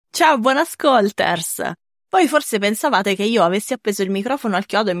Ciao, buon ascolters! Voi forse pensavate che io avessi appeso il microfono al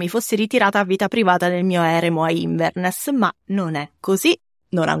chiodo e mi fossi ritirata a vita privata nel mio eremo a Inverness, ma non è così,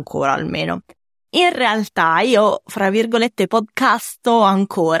 non ancora almeno. In realtà io, fra virgolette, podcasto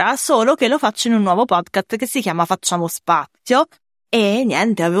ancora, solo che lo faccio in un nuovo podcast che si chiama Facciamo Spazio e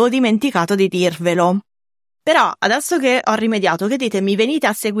niente, avevo dimenticato di dirvelo. Però adesso che ho rimediato, che dite, mi venite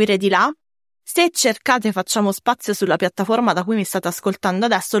a seguire di là? Se cercate Facciamo Spazio sulla piattaforma da cui mi state ascoltando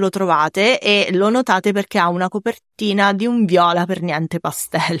adesso lo trovate e lo notate perché ha una copertina di un viola per niente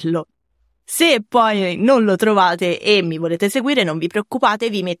pastello. Se poi non lo trovate e mi volete seguire, non vi preoccupate,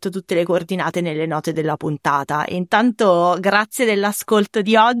 vi metto tutte le coordinate nelle note della puntata. Intanto grazie dell'ascolto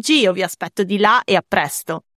di oggi, io vi aspetto di là e a presto!